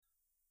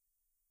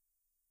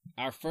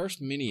Our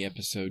first mini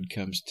episode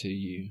comes to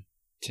you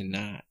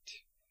tonight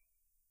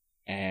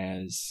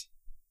as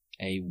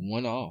a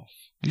one-off.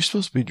 You're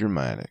supposed to be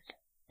dramatic.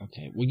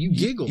 Okay. Well, you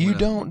giggle. You're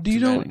not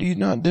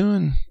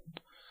doing.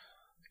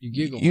 You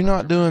giggle. You're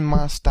not doing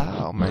my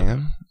style,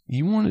 man.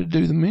 You wanted to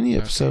do the mini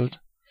episode.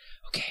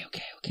 Okay.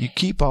 You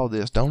keep all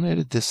this. Don't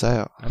edit this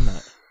out. I'm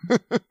not.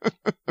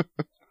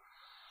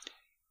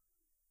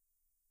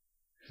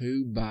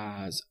 Who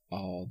buys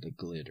all the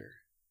glitter?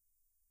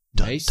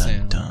 May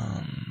sound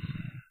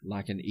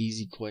like an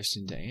easy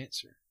question to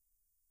answer.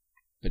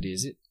 But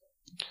is it?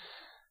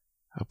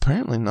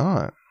 Apparently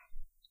not.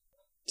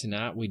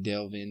 Tonight we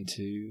delve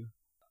into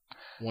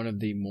one of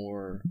the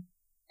more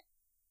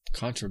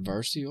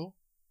controversial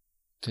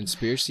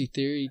conspiracy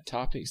theory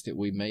topics that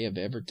we may have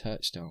ever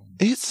touched on.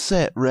 It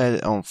set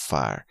Reddit on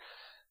fire.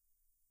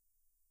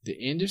 The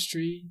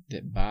industry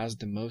that buys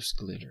the most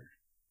glitter.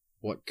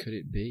 What could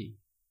it be?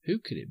 Who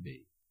could it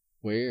be?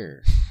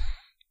 Where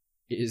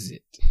is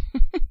it?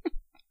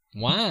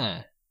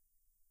 Why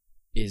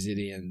is it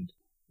in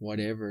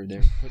whatever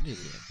they're putting it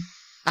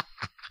in?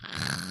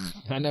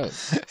 I know.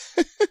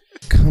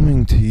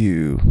 Coming to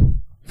you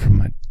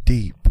from a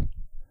deep,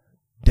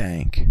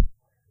 dank,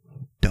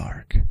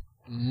 dark,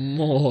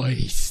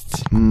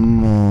 moist.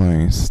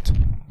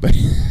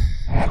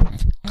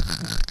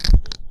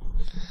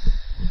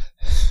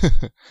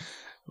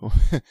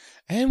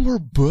 And we're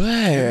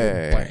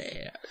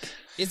back.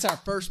 It's our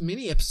first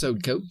mini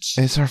episode, Coach.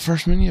 It's our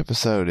first mini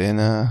episode,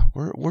 and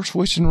we're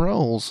switching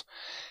roles.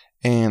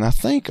 And I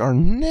think our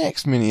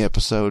next mini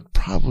episode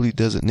probably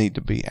doesn't need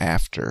to be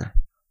after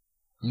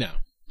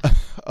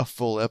a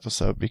full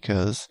episode,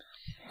 because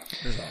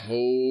there's a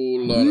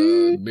whole lot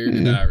of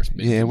bearded Irish.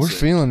 Yeah, we're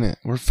feeling it.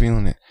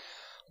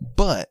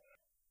 But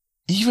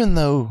even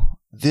though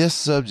this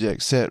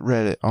subject set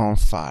Reddit on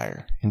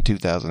fire in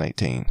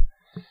 2018,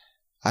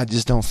 I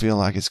just don't feel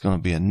like it's going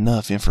to be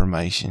enough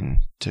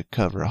information to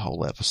cover a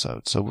whole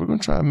episode. So we're going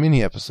to try a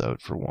mini episode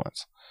for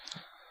once.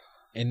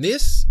 And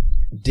this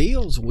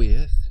deals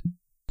with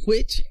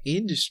which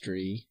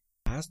industry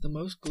has the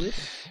most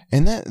glitter.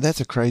 And that's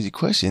a crazy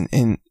question.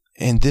 And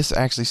this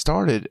actually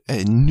started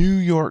a New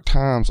York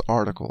Times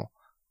article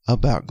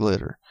about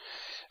glitter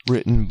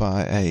written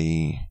by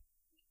a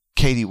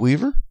Katie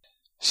Weaver.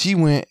 She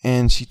went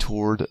and she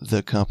toured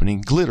the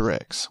company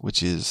GlitterX,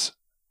 which is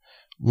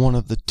one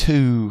of the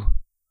two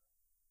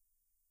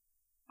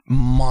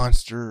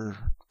monster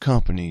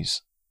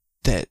companies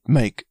that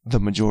make the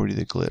majority of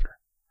the glitter.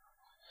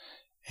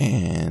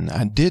 And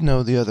I did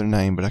know the other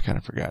name, but I kind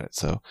of forgot it.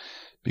 So,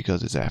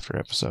 because it's after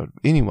episode.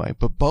 Anyway,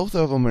 but both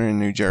of them are in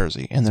New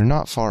Jersey, and they're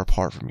not far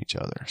apart from each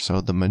other. So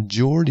the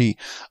majority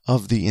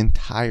of the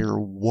entire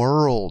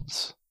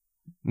world's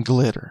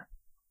glitter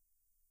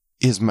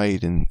is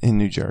made in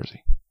New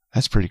Jersey.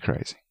 That's pretty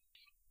crazy.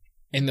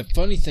 And the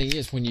funny thing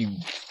is, when you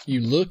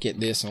look at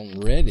this on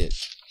Reddit,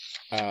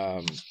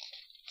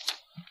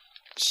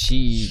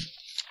 she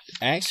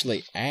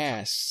actually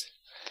asks.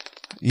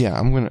 She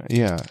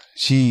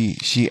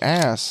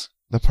asks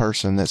the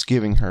person that's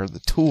giving her the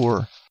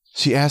tour.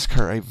 She asked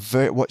her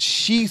what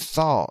she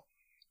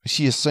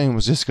assumed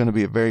was just going to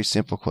be a very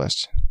simple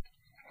question.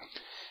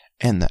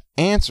 And the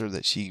answer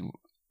that she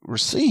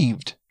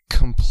received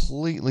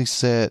completely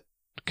set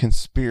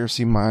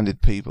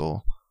conspiracy-minded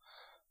people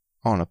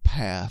on a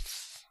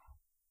path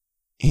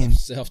in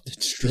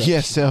self-destruction. Yeah,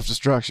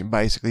 self-destruction,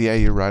 basically. Yeah,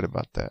 you're right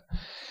about that.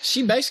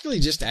 She basically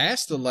just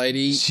asked the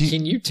lady,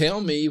 can you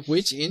tell me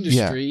which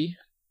industry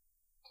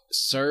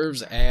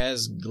serves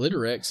as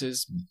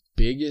GlitterX's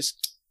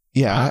biggest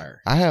buyer?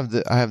 I have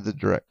the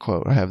direct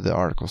quote. I have the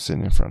article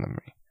sitting in front of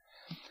me.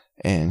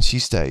 And she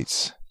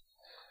states,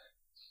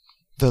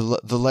 the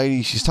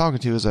lady she's talking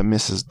to is a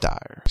Mrs.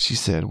 Dyer. She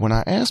said, when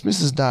I asked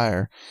Mrs.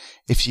 Dyer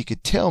if she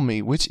could tell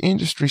me which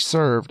industry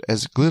served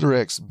as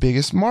GlitterX's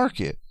biggest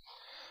market,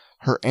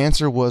 her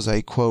answer was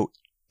a, quote,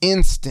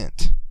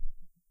 instant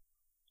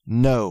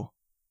no.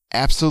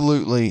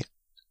 Absolutely.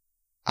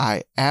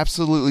 I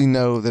absolutely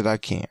know that I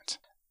can't.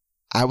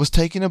 I was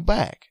taken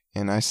aback,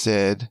 and I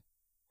said,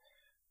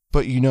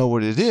 but you know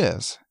what it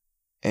is?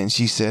 And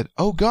she said,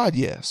 oh God,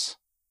 yes.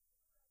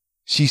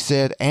 She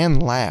said,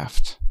 and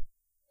laughed.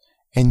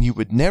 And you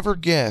would never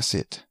guess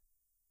it.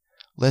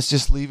 Let's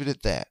just leave it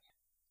at that.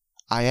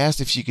 I asked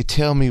if she could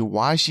tell me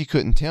why she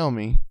couldn't tell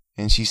me,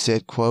 and she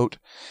said, quote,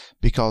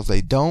 because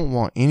they don't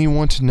want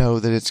anyone to know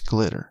that it's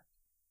glitter.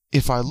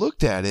 If I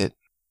looked at it,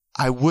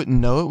 I wouldn't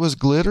know it was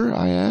glitter,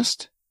 I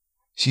asked.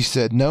 She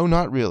said, no,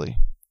 not really.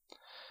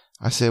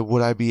 I said,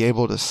 would I be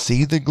able to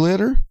see the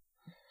glitter?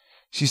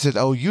 She said,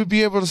 oh, you'd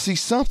be able to see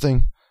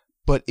something,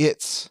 but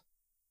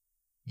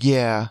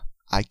yeah,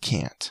 I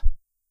can't.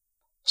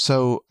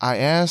 So I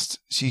asked,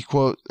 she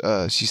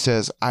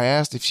says, I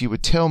asked if she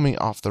would tell me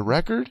off the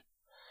record.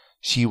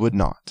 She would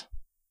not.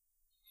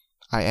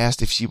 I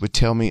asked if she would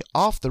tell me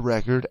off the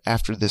record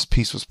after this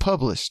piece was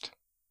published.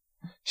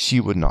 She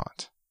would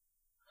not.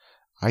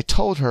 I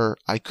told her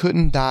I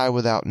couldn't die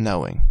without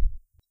knowing.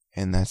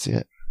 And that's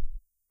it.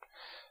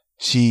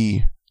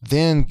 She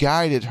then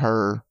guided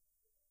her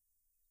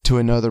to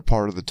another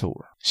part of the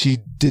tour. She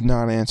did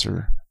not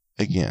answer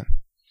again.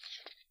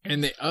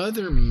 And the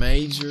other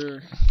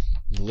major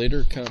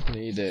glitter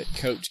company that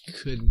Coach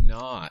could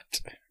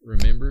not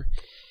remember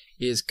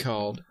is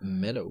called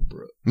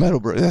Meadowbrook.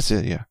 Meadowbrook, that's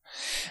it, yeah.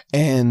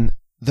 And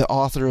the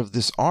author of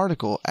this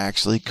article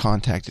actually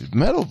contacted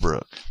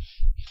Meadowbrook.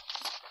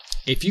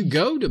 If you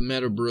go to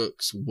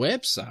Meadowbrook's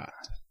website,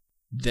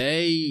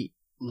 they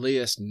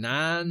list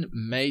 9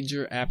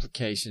 major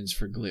applications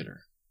for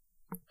glitter.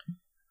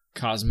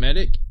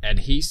 Cosmetic,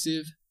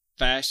 adhesive,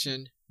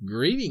 fashion,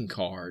 greeting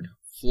card,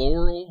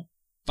 floral,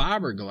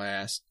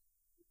 fiberglass,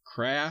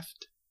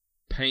 craft,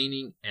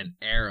 painting, and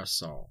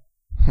aerosol.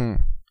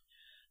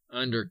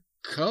 Under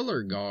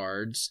color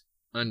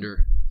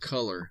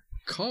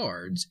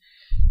cards,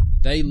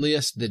 they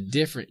list the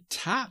different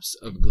types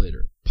of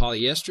glitter.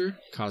 Polyester,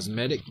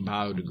 cosmetic,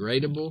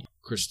 biodegradable,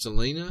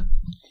 crystallina,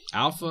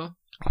 alpha,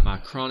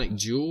 micronic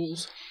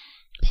jewels,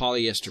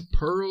 polyester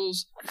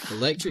pearls,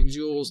 electric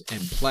jewels,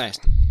 and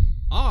plastic.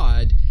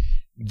 Odd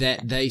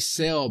that they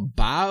sell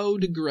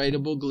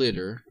biodegradable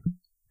glitter,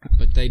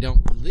 but they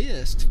don't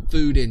list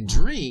food and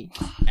drink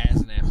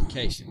as an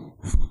application.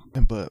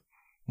 But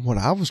what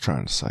I was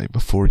trying to say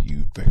before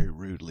you very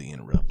rudely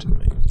interrupted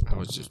me, I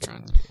was just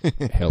trying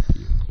to help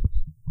you,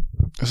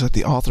 is that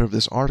the author of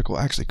this article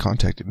actually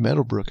contacted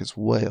Meadowbrook as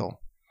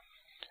well,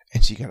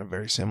 and she got a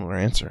very similar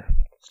answer.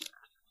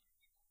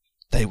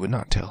 They would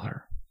not tell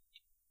her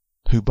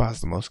who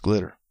buys the most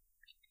glitter.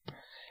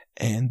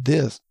 And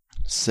this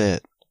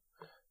set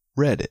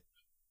Reddit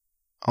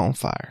on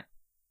fire.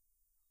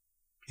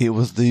 It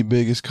was the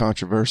biggest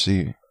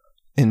controversy,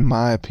 in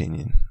my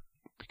opinion,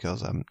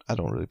 because I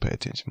don't really pay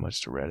attention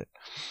much to Reddit.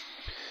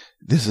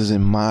 This is,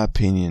 in my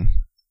opinion,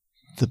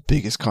 the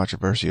biggest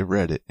controversy of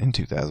Reddit in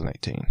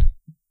 2018.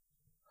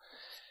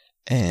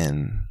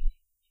 And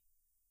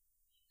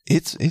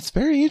it's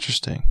very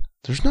interesting.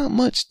 There's not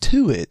much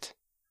to it,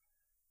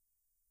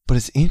 but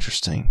it's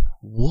interesting.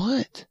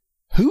 What?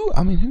 Who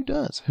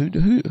does?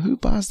 Who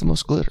buys the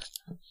most glitter?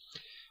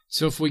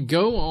 So if we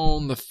go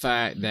on the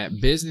fact that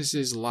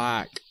businesses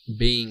like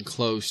being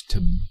close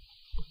to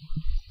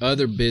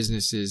other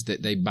businesses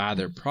that they buy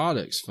their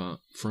products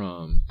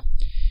from,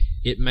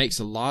 it makes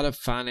a lot of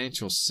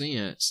financial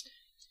sense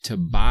to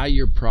buy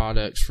your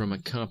products from a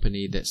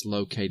company that's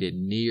located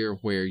near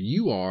where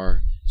you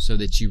are so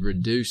that you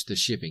reduce the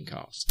shipping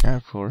costs.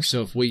 Of course.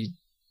 So if we,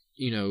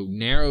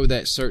 narrow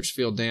that search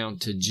field down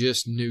to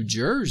just New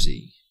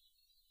Jersey,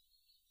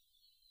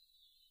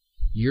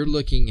 you're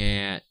looking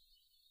at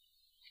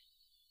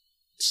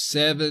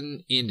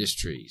 7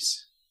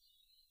 industries,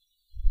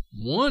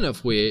 one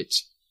of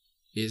which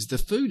is the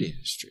food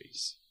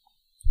industries.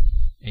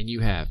 And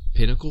you have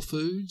Pinnacle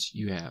Foods,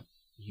 you have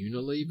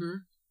Unilever,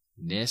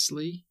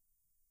 Nestle,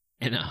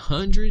 and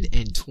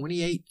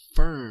 128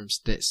 firms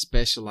that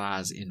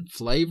specialize in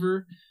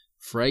flavor,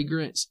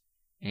 fragrance,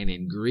 and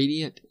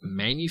ingredient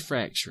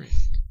manufacturing.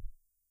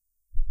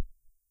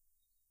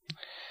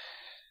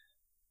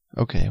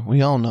 Okay,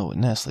 we all know what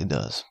Nestle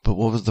does, but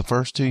what was the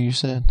first 2 you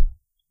said?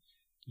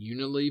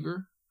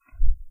 Unilever,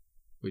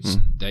 which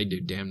they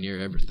do damn near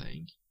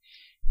everything,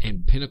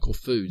 and Pinnacle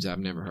Foods. I've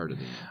never heard of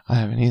them. I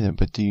haven't either,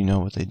 but do you know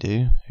what they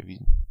do? Have you?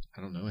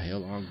 I don't know.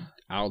 Hell,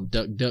 I'll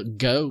duck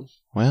go.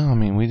 Well,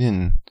 we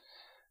didn't.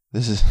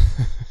 This is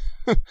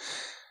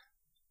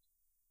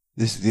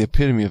this is the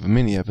epitome of a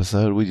mini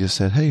episode. We just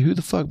said, "Hey, who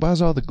the fuck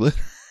buys all the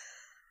glitter?"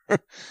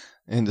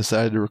 and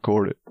decided to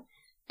record it.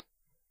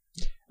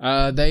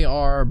 They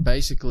are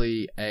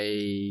basically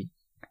a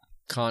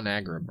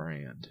ConAgra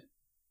brand.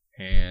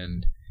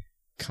 And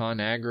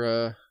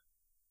ConAgra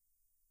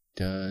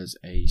does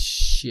a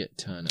shit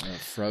ton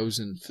of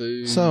frozen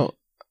food. So,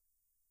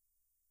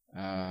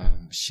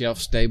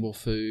 shelf-stable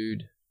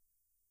food.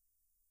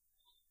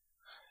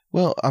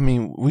 Well,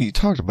 we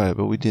talked about it,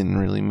 but we didn't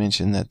really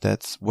mention that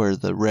that's where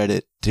the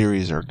Reddit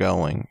theories are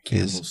going.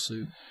 Campbell's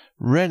soup.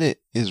 Reddit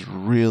is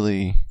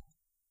really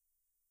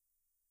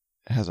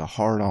has a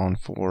hard-on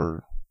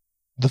for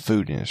the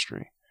food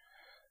industry.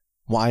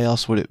 Why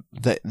else would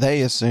it?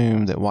 They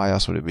assume that why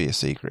else would it be a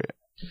secret?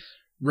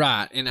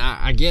 Right, and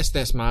I guess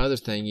that's my other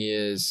thing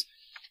is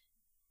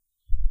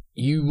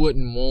you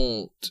wouldn't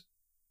want,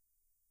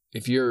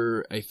 if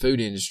you're a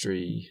food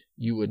industry,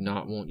 you would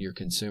not want your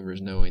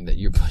consumers knowing that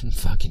you're putting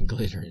fucking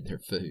glitter in their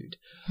food.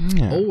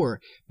 Yeah.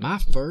 Or my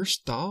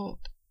first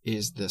thought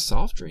is the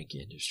soft drink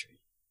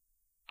industry.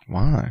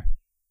 Why?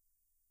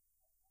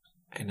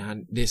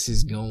 And this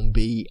is going to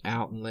be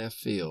out in left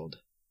field,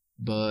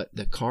 but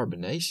the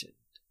carbonation.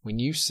 When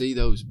you see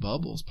those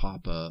bubbles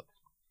pop up,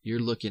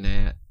 you're looking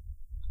at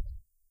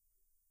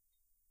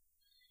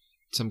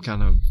some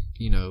kind of,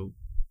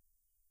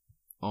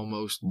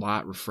 almost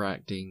light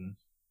refracting.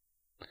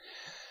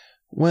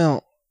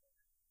 Well,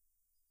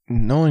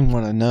 knowing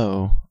what I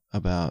know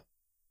about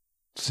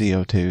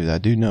CO2, I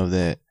do know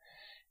that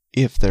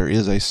if there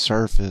is a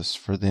surface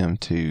for them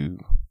to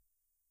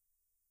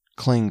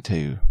cling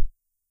to,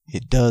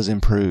 it does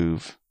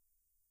improve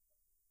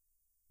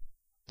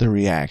the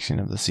reaction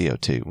of the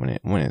CO2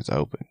 when it's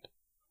opened.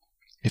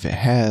 If it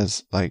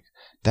has,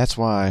 That's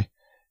why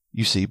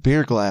you see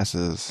beer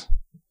glasses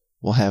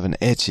will have an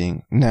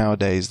etching.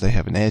 Nowadays, they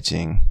have an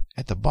etching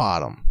at the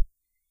bottom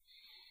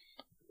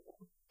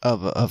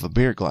of a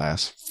beer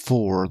glass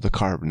for the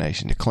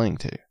carbonation to cling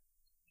to.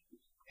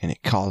 And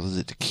it causes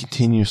it to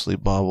continuously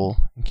bubble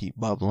and keep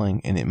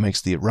bubbling, and it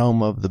makes the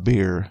aroma of the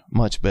beer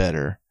much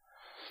better.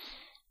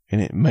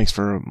 And it makes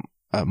for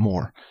a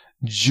more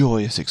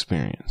joyous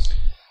experience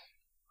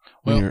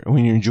when you're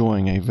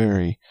enjoying a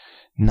very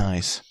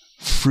nice,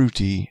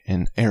 fruity,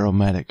 and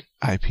aromatic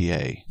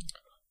IPA.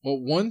 Well,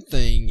 one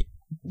thing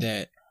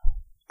that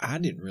I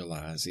didn't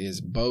realize is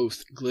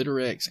both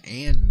Glitterex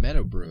and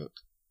Meadowbrook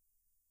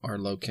are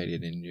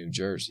located in New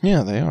Jersey.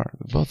 Yeah, they are.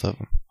 Both of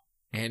them.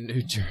 And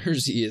New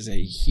Jersey is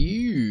a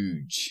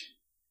huge,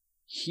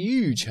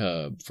 huge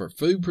hub for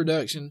food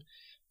production,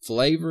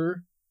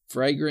 flavor,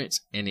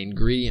 fragrance, and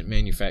ingredient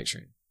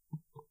manufacturing.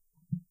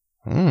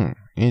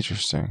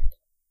 Interesting.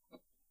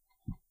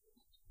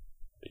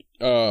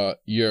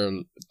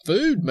 Your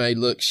food may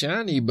look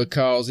shiny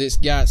because it's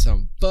got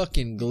some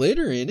fucking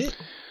glitter in it.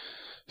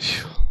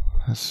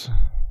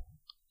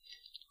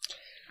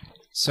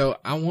 So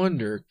I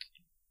wonder,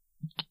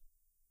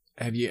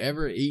 have you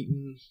ever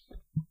eaten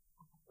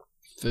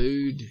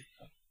food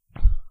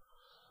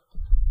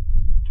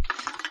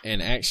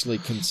and actually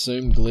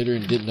consumed glitter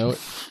and didn't know it?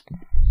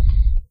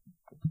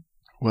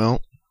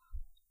 Well,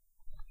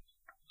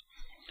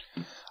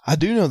 I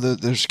do know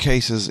that there's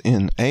cases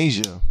in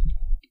Asia.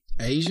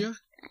 Asia?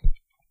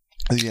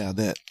 Yeah,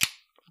 that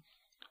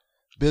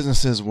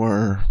businesses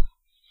were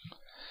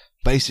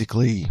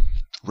basically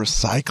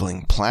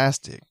recycling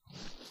plastic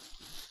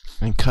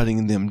and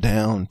cutting them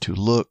down to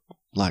look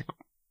like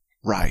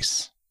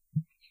rice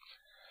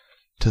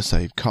to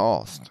save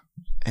cost.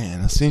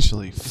 And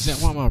essentially... Is that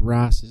why my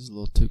rice is a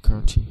little too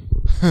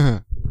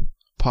crunchy?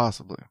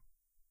 Possibly.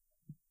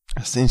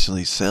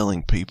 Essentially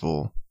selling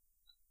people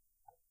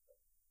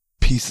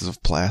pieces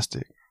of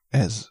plastic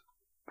as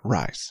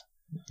rice.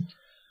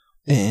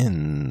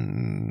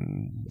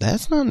 And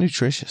that's not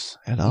nutritious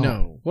at all.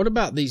 No. What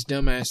about these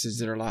dumbasses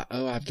that are like,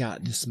 oh, I've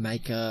got this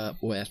makeup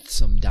with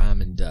some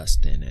diamond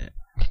dust in it?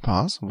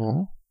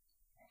 Possible.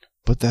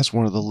 But that's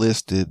one of the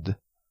listed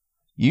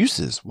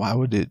uses. Why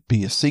would it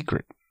be a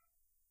secret?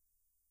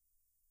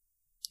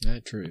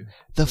 Not true.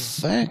 The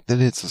fact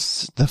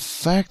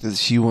that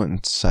she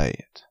wouldn't say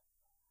it,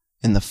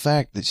 and the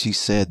fact that she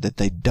said that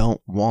they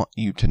don't want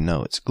you to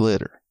know it's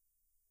glitter,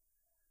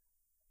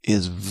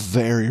 is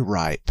very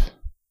ripe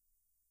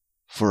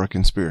for a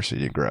conspiracy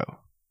to grow.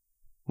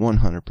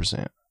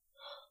 100%.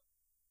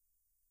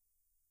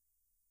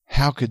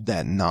 How could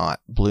that not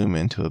bloom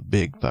into a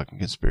big fucking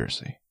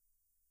conspiracy?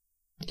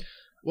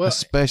 Well,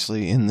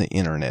 especially in the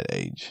internet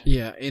age.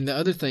 Yeah, and the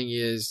other thing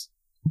is,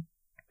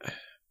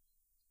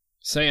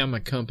 say I'm a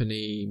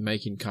company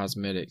making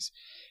cosmetics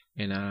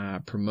and I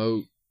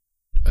promote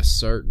a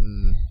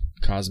certain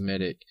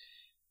cosmetic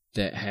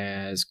that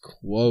has,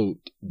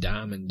 quote,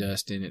 diamond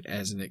dust in it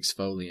as an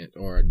exfoliant,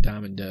 or a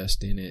diamond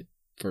dust in it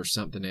for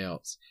something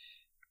else.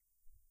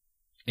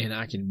 And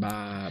I can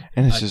buy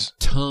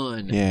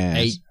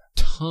a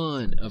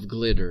ton of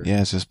glitter.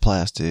 Yeah, it's just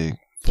plastic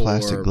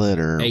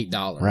glitter,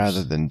 $8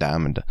 rather than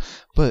diamond.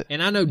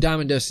 And I know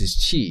diamond dust is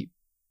cheap.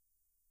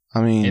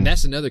 I mean, and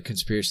that's another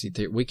conspiracy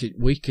theory.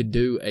 We could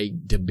do a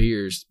De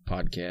Beers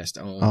podcast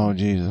on. Oh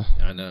Jesus!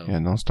 I know. Yeah,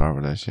 don't start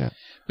with that shit.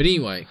 But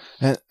anyway,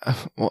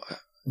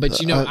 but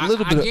you know, a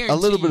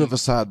little bit of a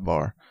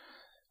sidebar.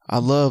 I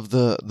love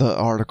the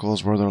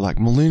articles where they're like,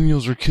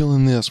 millennials are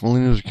killing this,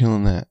 millennials are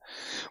killing that,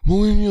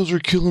 millennials are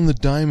killing the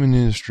diamond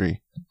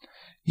industry.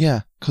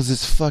 Yeah, because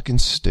it's fucking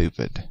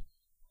stupid.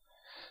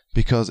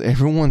 Because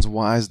everyone's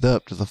wised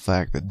up to the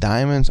fact that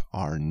diamonds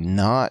are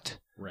not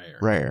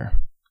rare.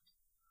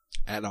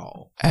 At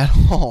all.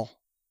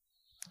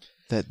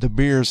 That De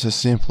Beers has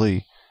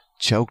simply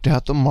choked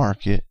out the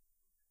market.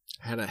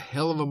 Had a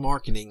hell of a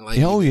marketing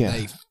lady. Oh, yeah.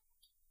 They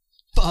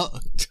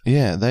fucked.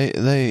 Yeah,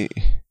 they...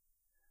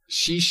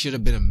 She should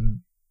have been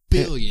a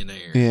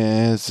billionaire.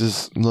 Yeah, it's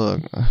just,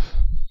 look...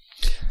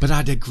 But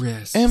I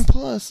digress. And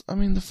plus, I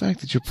mean, the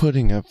fact that you're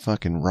putting a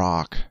fucking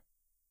rock...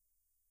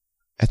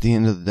 At the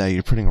end of the day,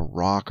 you're putting a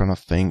rock on a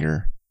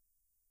finger.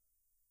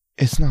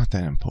 It's not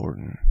that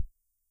important.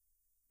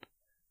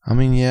 I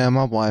mean, yeah,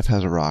 my wife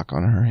has a rock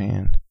on her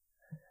hand.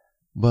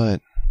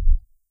 But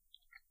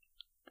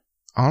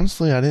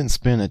honestly, I didn't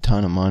spend a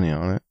ton of money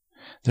on it.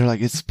 They're like,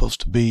 it's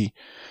supposed to be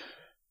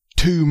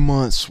 2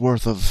 months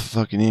worth of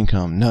fucking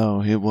income.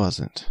 No, it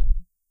wasn't.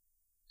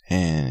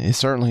 And it's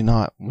certainly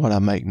not what I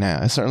make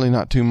now. It's certainly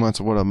not 2 months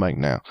of what I make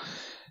now.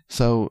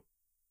 So,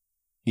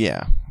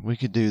 yeah, we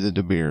could do the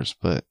De Beers.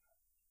 But,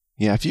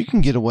 yeah, if you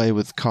can get away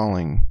with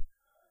calling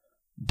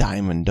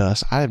diamond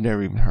dust, I've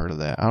never even heard of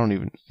that. I don't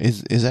even...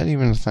 Is that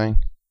even a thing?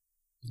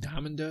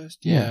 Diamond dust?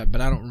 Yeah, but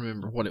I don't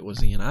remember what it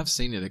was in. I've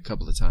seen it a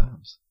couple of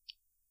times.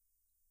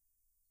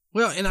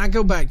 Well, and I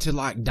go back to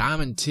like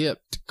diamond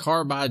tipped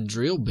carbide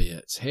drill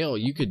bits. Hell,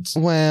 you could...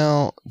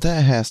 Well,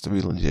 that has to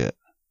be legit.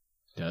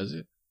 Does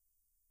it?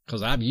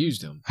 Because I've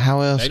used them.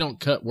 How else? They don't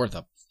cut worth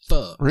a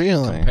fuck.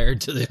 Really?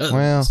 Compared to the others.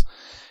 Well,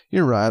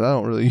 you're right. I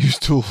don't really use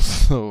tools,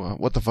 so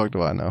what the fuck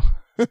do I know?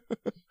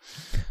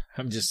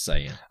 I'm just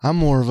saying. I'm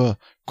more of a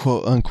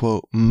quote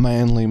unquote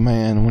manly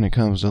man when it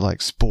comes to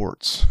like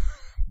sports,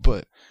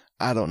 but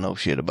I don't know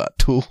shit about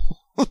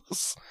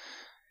tools.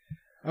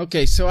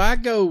 Okay, so I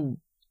go.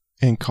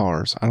 And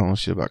cars. I don't know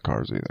shit about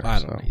cars either. I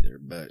don't either,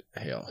 but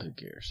hell, who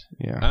cares?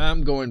 Yeah.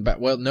 I'm going back.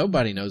 Well,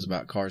 nobody knows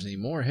about cars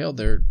anymore. Hell,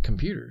 they're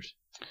computers.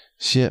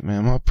 Shit,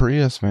 man. My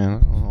Prius, man. I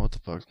don't know what the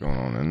fuck's going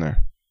on in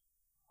there.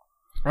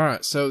 All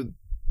right, so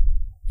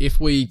if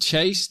we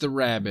chase the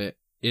rabbit,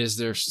 is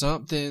there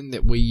something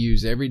that we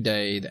use every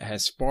day that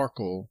has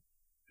sparkle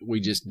we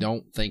just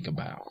don't think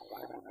about?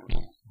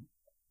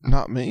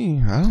 Not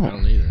me. I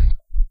don't either.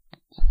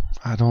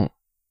 I don't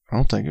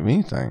think of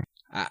anything.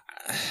 I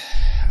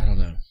don't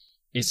know.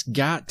 It's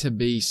got to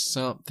be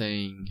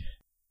something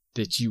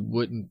that you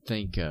wouldn't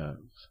think of.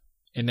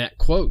 And that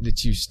quote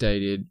that you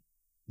stated,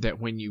 that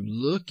when you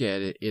look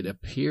at it, it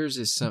appears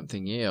as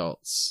something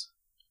else.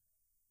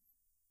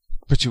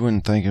 But you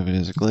wouldn't think of it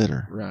as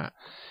glitter. Right.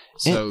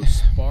 So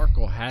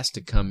sparkle has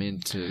to come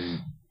into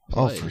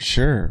play. Oh, for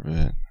sure.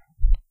 But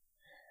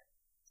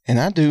and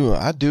I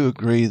do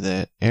agree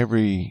that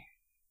every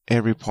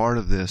part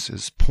of this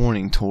is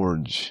pointing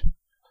towards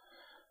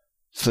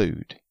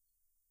food.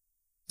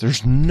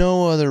 There's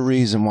no other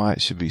reason why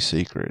it should be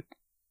secret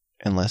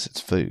unless it's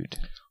food.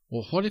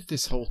 Well, what if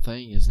this whole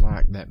thing is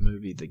like that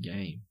movie, The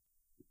Game?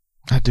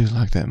 I do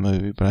like that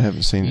movie, but I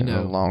haven't seen it in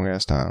a long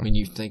ass time. When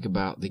you think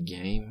about The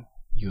Game,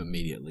 you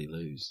immediately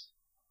lose.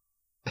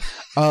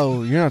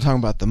 Oh, you're not talking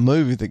about the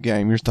movie, The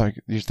Game. You're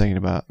thinking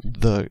about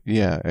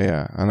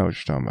yeah. I know what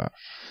you're talking about.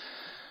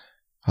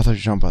 I thought you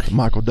were talking about the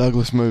Michael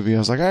Douglas movie. I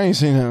was like, I ain't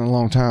seen that in a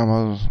long time.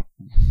 I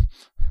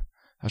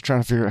was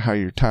trying to figure out how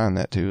you're tying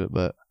that to it,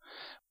 but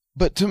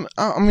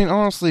I mean,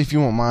 honestly, if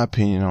you want my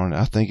opinion on it,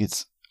 I think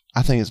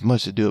it's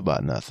much ado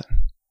about nothing.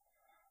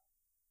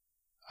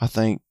 I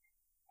think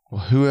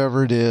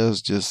whoever it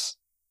is just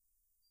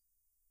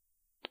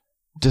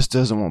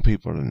doesn't want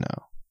people to know.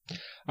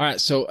 All right,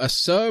 so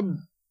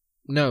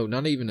no,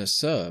 not even a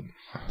sub.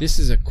 This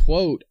is a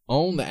quote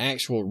on the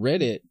actual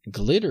Reddit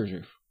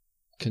glitter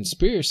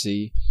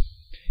conspiracy,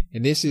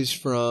 and this is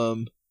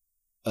from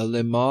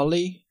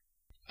Alimali.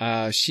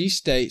 She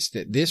states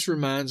that this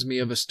reminds me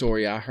of a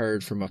story I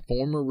heard from a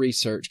former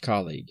research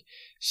colleague.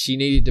 She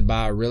needed to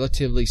buy a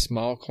relatively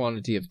small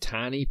quantity of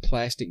tiny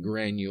plastic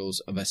granules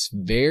of a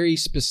very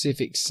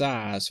specific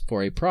size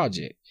for a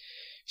project.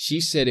 She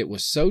said it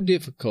was so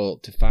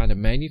difficult to find a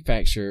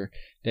manufacturer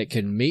that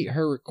could meet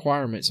her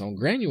requirements on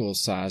granule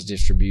size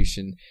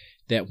distribution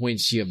that when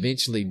she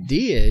eventually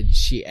did,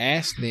 she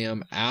asked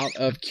them out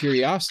of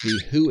curiosity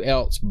who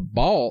else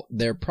bought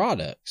their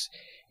products.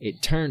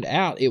 It turned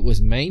out it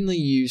was mainly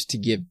used to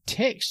give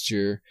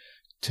texture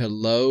to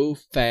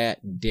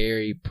low-fat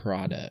dairy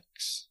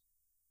products.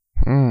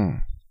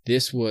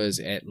 This was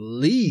at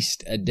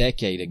least a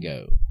decade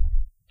ago.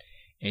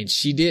 And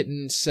she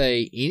didn't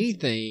say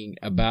anything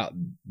about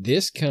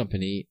this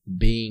company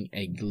being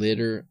a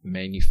glitter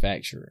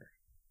manufacturer.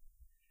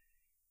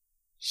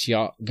 She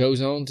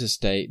goes on to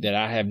state that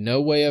I have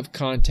no way of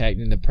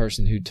contacting the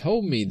person who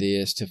told me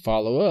this to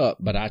follow up,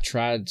 but I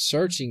tried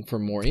searching for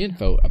more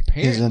info.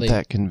 Apparently, isn't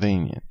that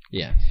convenient?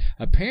 Yeah.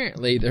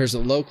 Apparently, there's a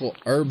local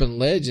urban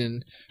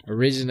legend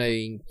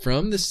originating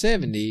from the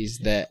 70s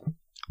that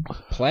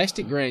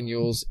plastic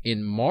granules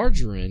in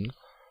margarine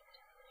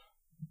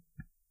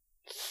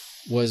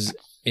was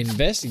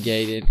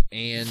investigated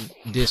and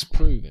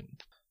disproven.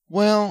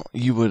 Well,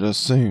 you would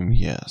assume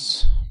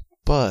yes,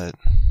 but...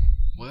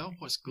 Well,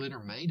 what's glitter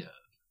made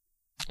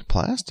of?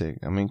 Plastic.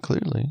 I mean,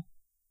 clearly.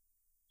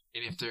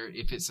 And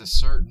if it's a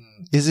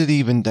certain... Is it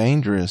even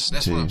dangerous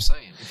That's what I'm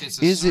saying. If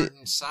it's a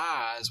certain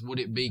size, would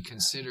it be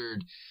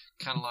considered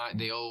kind of like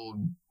the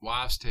old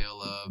wives' tale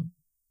of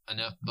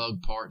enough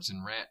bug parts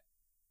and rat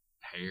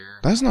hair?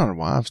 That's not a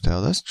wives'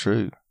 tale. That's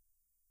true.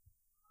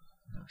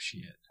 No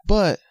shit.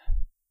 But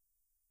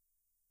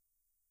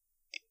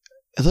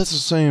let's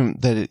assume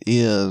that it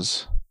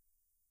is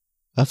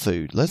a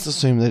food. Let's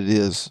assume that it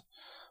is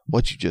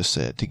what you just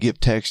said, to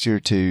give texture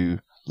to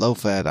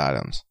low-fat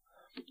items.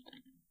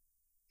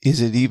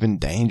 Is it even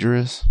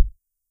dangerous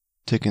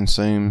to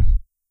consume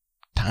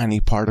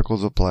tiny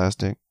particles of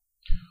plastic?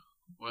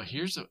 Well,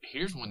 here's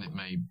one that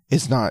may...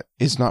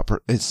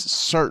 It's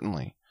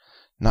certainly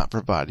not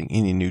providing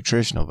any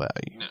nutritional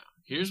value. No.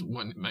 Here's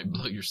one that may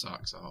blow your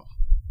socks off.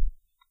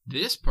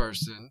 This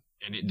person,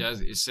 and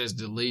it says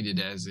deleted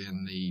as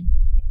in the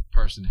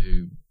person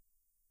who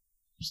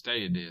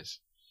stated this,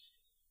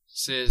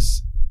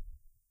 says,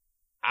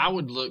 I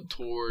would look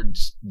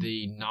towards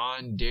the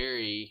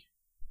non-dairy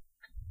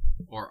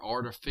or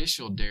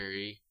artificial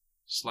dairy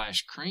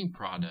 / cream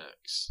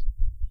products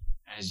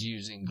as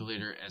using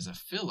glitter as a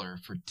filler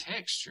for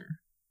texture.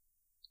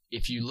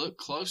 If you look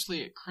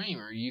closely at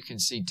creamer, you can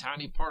see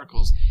tiny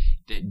particles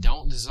that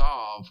don't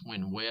dissolve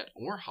when wet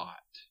or hot.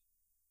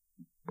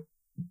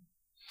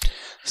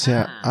 See,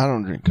 I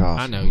don't drink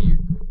coffee. I know you're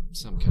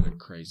some kind of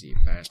crazy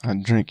bastard.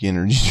 I drink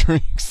energy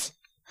drinks.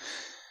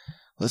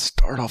 let's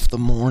start off the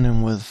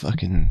morning with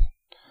fucking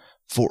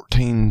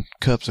 14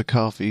 cups of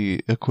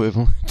coffee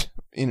equivalent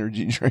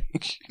energy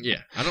drink.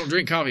 Yeah, I don't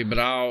drink coffee, but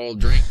I'll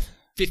drink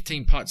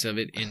 15 pots of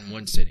it in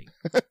one sitting.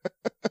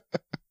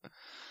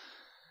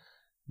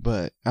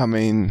 But I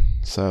mean,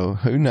 so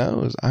who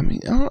knows? I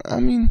mean,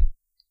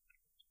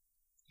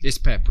 it's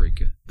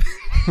paprika.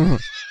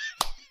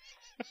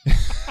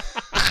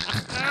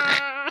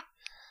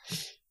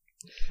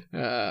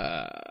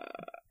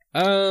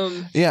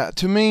 Yeah,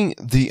 to me,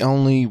 the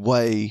only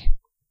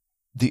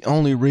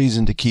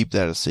reason to keep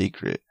that a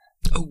secret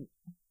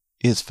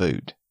is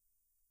food.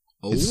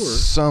 It's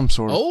some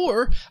sort of.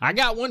 Or I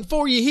got one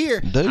for you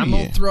here. I'm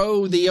gonna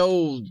throw the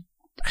old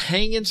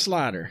hanging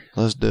slider.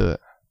 Let's do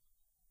it.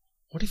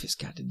 What if it's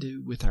got to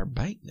do with our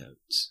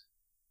banknotes?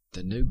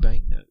 The new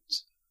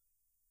banknotes.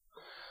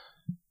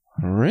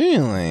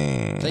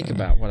 Really? Think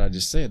about what I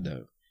just said,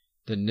 though.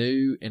 The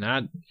new,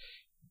 and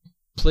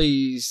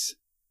please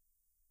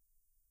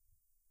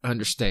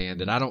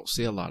understand that I don't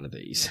see a lot of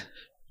these.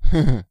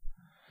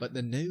 But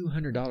the new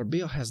 $100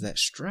 bill has that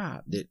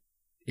stripe that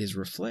is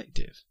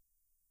reflective.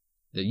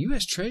 The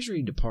U.S.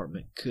 Treasury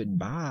Department could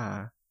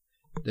buy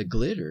the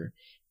glitter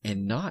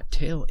and not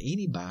tell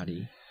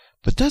anybody.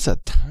 But that's a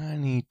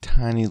tiny,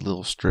 tiny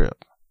little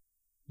strip.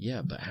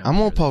 Yeah, but I'm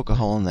going to poke a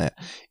hole in that,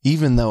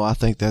 even though I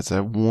think that's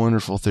a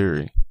wonderful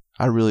theory.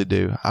 I really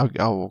do. I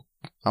will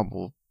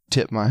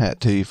tip my hat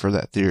to you for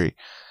that theory.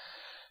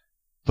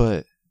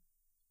 But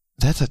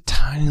that's a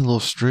tiny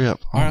little strip.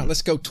 All right,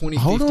 let's go 20,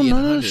 50, Hold on, and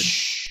 100.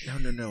 Shh.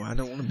 No. I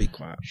don't want to be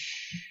quiet.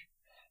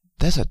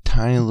 That's a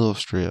tiny little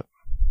strip.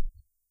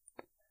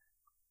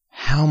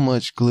 How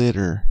much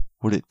glitter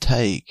would it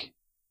take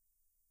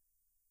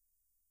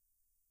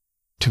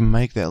to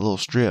make that little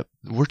strip?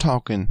 We're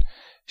talking,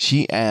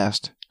 she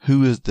asked,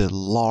 who is the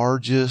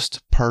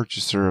largest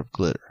purchaser of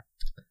glitter?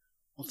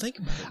 Well, think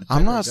about it.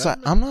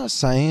 I'm not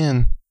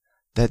saying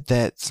that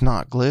that's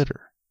not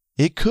glitter.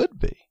 It could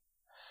be.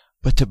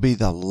 But to be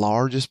the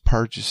largest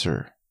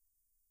purchaser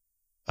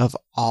of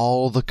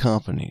all the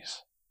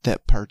companies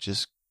that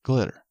purchase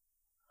glitter,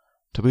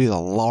 to be the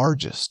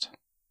largest.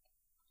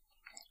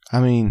 I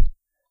mean,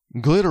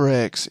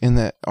 GlitterX in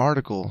that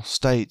article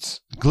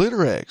states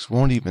GlitterX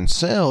won't even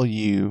sell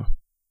you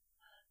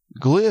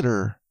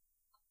glitter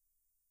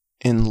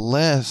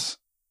unless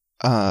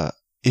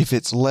if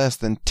it's less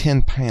than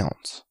 10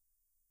 pounds.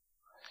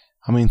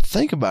 I mean,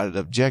 think about it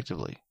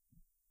objectively.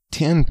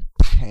 10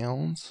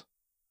 pounds?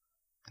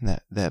 And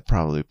that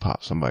probably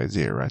popped somebody's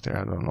ear right there.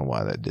 I don't know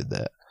why that did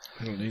that.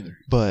 I don't either.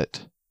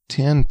 But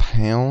 10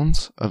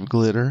 pounds of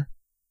glitter,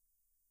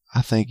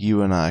 I think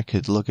you and I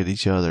could look at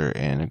each other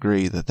and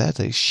agree that that's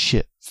a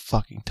shit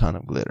fucking ton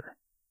of glitter.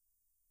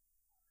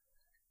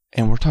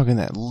 And we're talking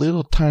that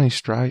little tiny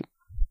stripe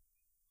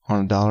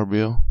on a dollar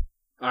bill.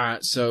 All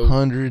right, so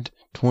 100,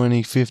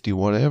 20, 50,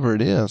 whatever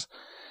it is.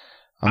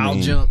 I'll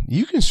jump.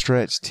 You can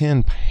stretch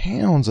 10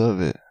 pounds of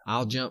it.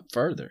 I'll jump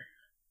further.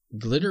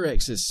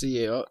 GlitterX's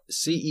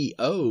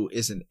CEO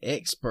is an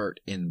expert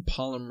in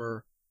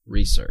polymer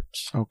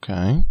research.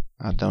 Okay.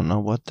 I don't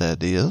know what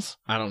that is.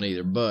 I don't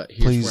either, but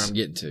here's where I'm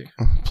getting to.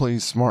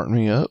 Please smarten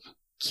me up.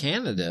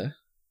 Canada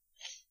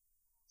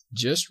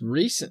just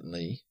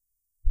recently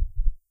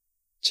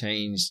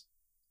changed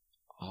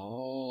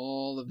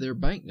all of their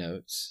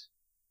banknotes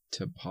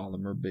to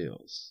polymer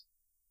bills.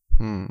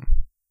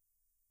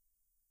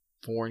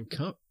 Foreign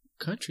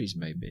countries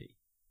maybe.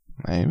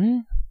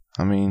 Maybe.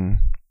 I mean,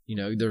 you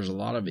know, there's a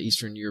lot of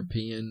Eastern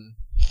European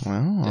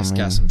that's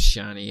got some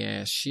shiny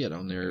ass shit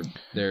on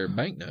their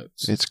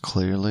banknotes. It's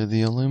clearly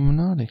the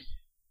Illuminati.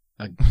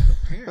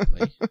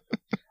 Apparently.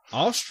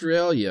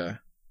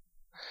 Australia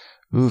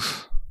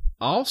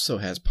also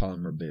has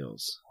polymer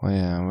bills. Well,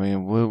 yeah,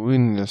 we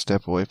need to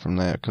step away from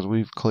that because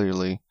we've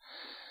clearly,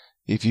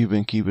 if you've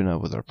been keeping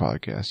up with our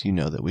podcast, you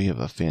know that we have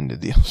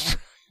offended the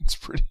Australians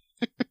pretty.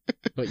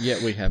 But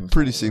yet we have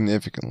pretty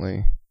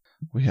significantly.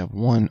 We have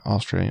one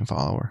Australian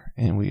follower,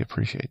 and we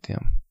appreciate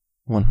them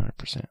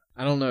 100%.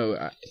 I don't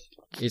know.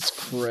 It's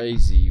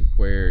crazy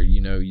where,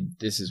 you know,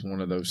 this is one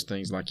of those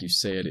things, like you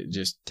said, it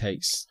just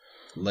takes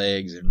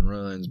legs and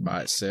runs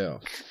by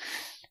itself.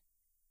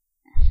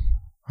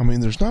 I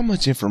mean, there's not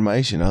much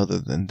information other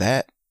than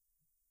that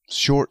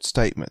short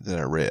statement that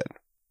I read,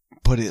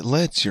 but it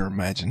lets your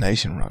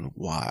imagination run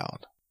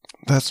wild.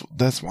 That's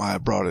why I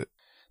brought it.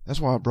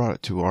 That's why I brought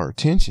it to our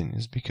attention,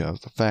 is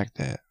because the fact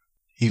that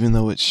even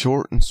though it's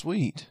short and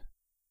sweet,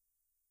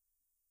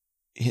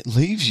 it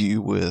leaves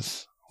you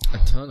with a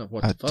ton of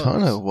what the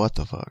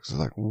fucks. It's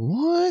like,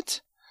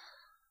 what?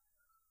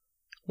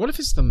 What if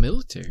it's the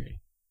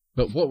military?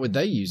 But what would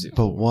they use it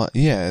for? What?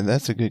 Yeah,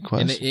 that's a good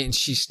question. And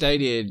she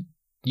stated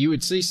you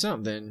would see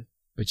something,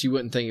 but you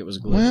wouldn't think it was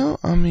glitter. Well,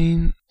 I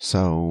mean,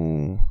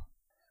 so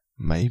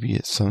maybe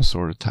it's some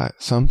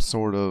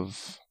sort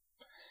of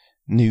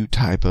new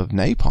type of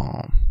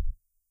napalm,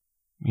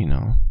 you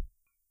know,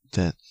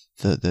 that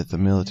the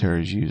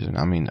military is using.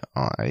 I mean,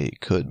 it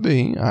could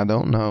be. I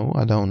don't know.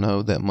 I don't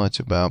know that much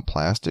about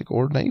plastic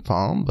or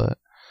napalm, but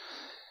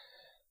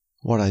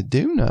what I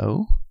do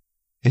know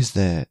is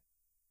that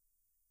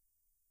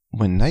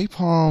when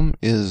napalm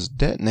is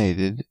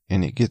detonated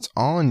and it gets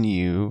on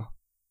you,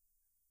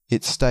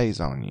 it stays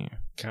on you.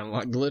 Kind of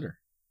like glitter.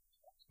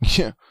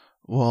 Yeah.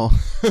 Well,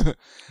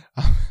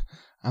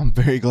 I'm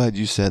very glad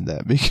you said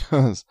that,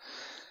 because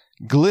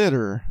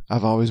glitter,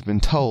 I've always been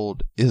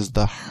told, is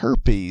the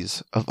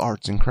herpes of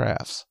arts and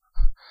crafts.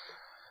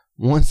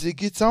 Once it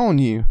gets on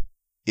you,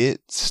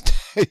 it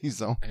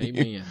stays on you.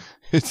 Amen.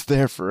 It's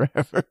there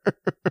forever.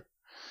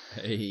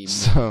 Amen.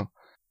 So,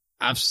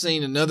 I've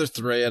seen another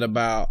thread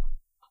about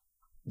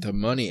the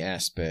money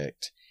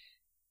aspect,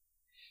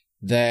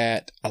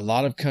 that a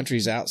lot of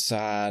countries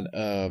outside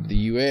of the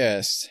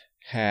U.S.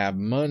 have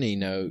money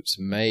notes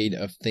made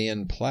of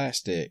thin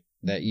plastic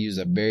that use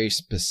a very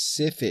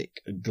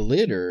specific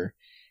glitter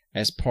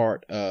as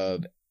part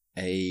of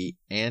a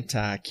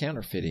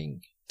anti-counterfeiting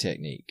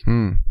technique.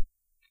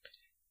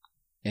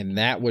 And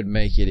that would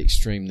make it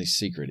extremely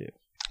secretive.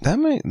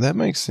 That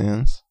makes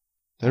sense.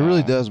 That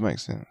really does make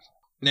sense.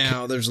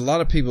 Now, there's a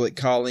lot of people that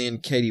call in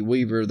Katie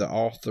Weaver, the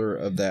author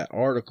of that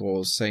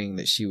article, saying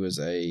that she was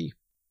I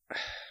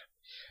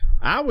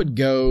would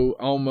go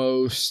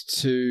almost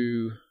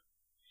to,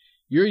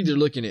 you're either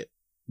looking at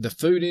the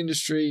food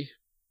industry,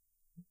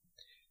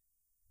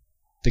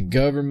 the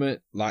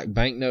government, like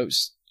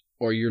banknotes,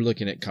 or you're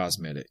looking at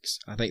cosmetics.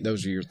 I think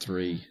those are your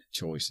three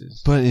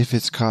choices. But if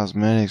it's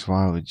cosmetics,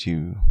 why would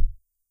you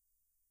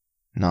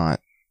not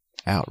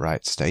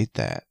outright state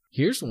that?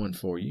 Here's one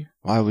for you.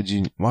 Why would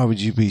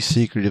you be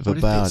secretive What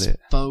about if it's it?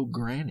 faux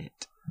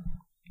granite?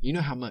 You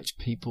know how much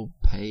people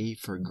pay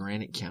for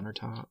granite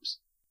countertops?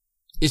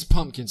 It's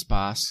pumpkin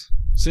spice.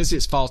 Since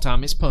it's fall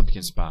time, it's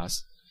pumpkin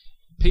spice.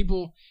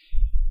 People,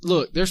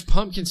 look, there's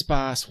pumpkin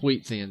spice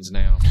wheat thins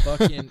now.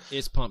 Fucking,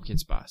 it's pumpkin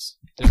spice.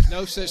 There's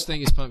no such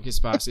thing as pumpkin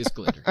spice. It's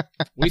glitter.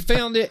 We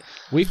found it.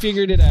 We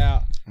figured it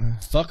out.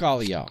 Fuck all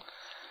of y'all.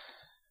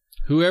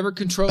 Whoever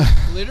controls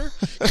glitter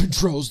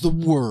controls the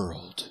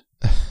world.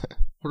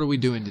 What are we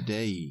doing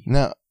today?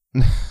 Now,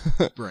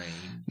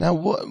 Brain. Now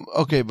what?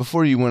 Okay,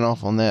 before you went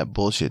off on that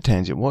bullshit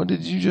tangent, what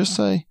did you just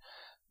say?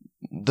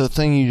 The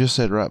thing you just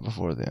said right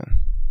before then.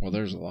 Well,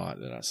 there's a lot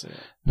that I said.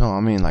 No,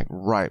 I mean like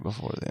right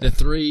before then. The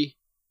three: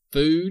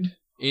 food,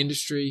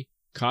 industry,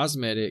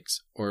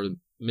 cosmetics, or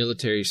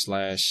military /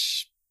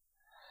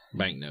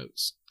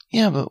 banknotes.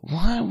 Yeah, but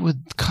why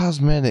would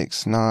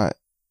cosmetics not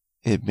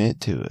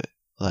admit to it?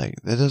 Like,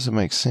 that doesn't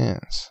make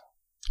sense.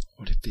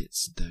 What if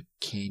it's the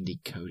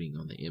candy coating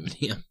on the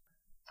M&M?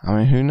 I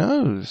mean, who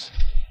knows?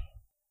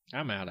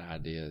 I'm out of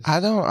ideas. I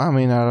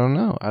don't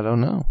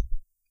know.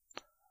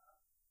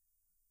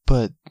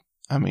 But,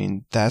 I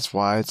mean, that's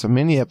why it's a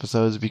mini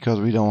episode, because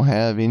we don't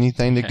have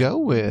anything to go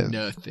with.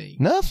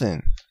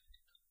 Nothing.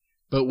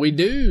 But we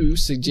do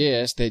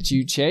suggest that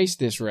you chase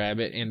this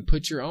rabbit and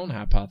put your own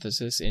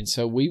hypothesis, and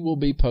so we will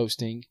be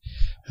posting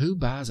who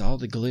buys all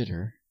the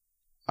glitter.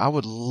 I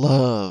would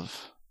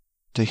love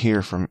to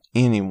hear from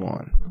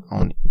anyone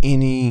on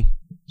any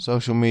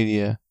social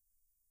media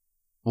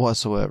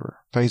whatsoever.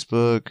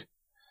 Facebook,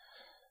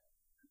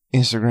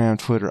 Instagram,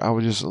 Twitter. I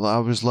would just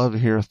love to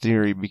hear a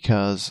theory,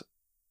 because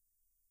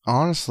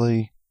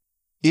honestly,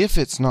 if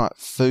it's not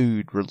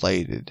food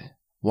related,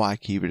 why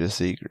keep it a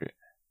secret?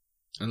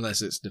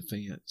 Unless it's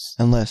defense.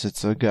 Unless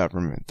it's a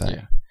government thing.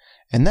 Yeah.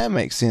 And that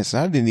makes sense.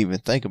 I didn't even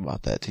think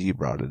about that till you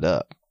brought it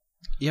up.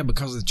 Yeah,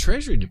 because the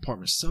Treasury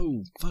Department's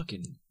so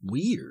fucking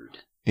weird.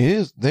 It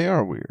is. They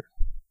are weird.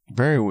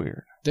 Very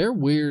weird. They're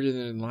weirder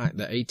than like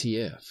the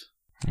ATF.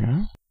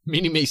 Yeah.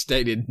 Mini-Me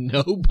stated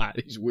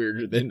nobody's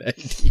weirder than the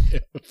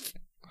ATF.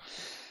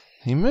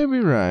 He may be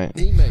right.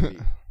 He may be.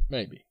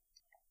 Maybe.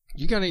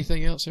 You got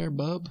anything else there,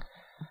 bub?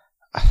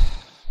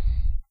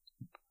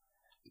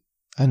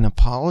 An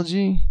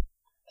apology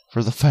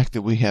for the fact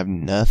that we have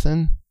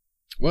nothing?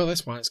 Well,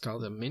 that's why it's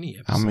called a mini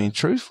episode. I mean,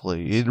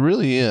 truthfully, it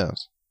really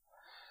is.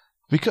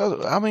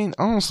 Because, I mean,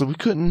 honestly, we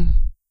couldn't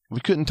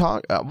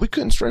talk, we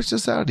couldn't stretch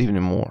this out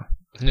even more.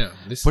 No.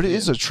 But it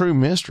is a true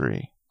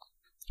mystery.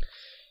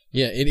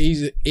 Yeah, it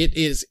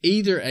is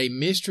either a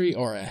mystery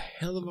or a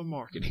hell of a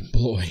marketing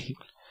ploy.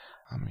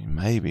 I mean,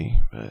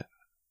 maybe, but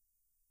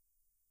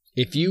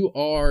if you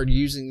are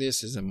using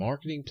this as a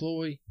marketing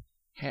ploy,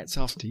 hats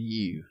off to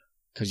you.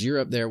 Because you're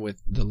up there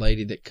with the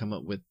lady that come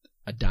up with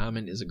a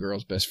diamond is a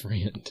girl's best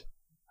friend.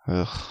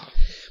 ugh.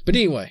 But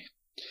anyway,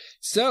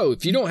 so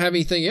if you don't have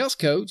anything else,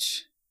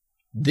 Coach,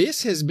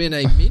 this has been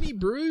a mini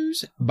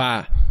brews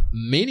by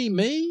Mini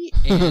Me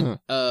and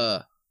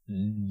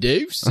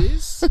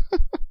deuces.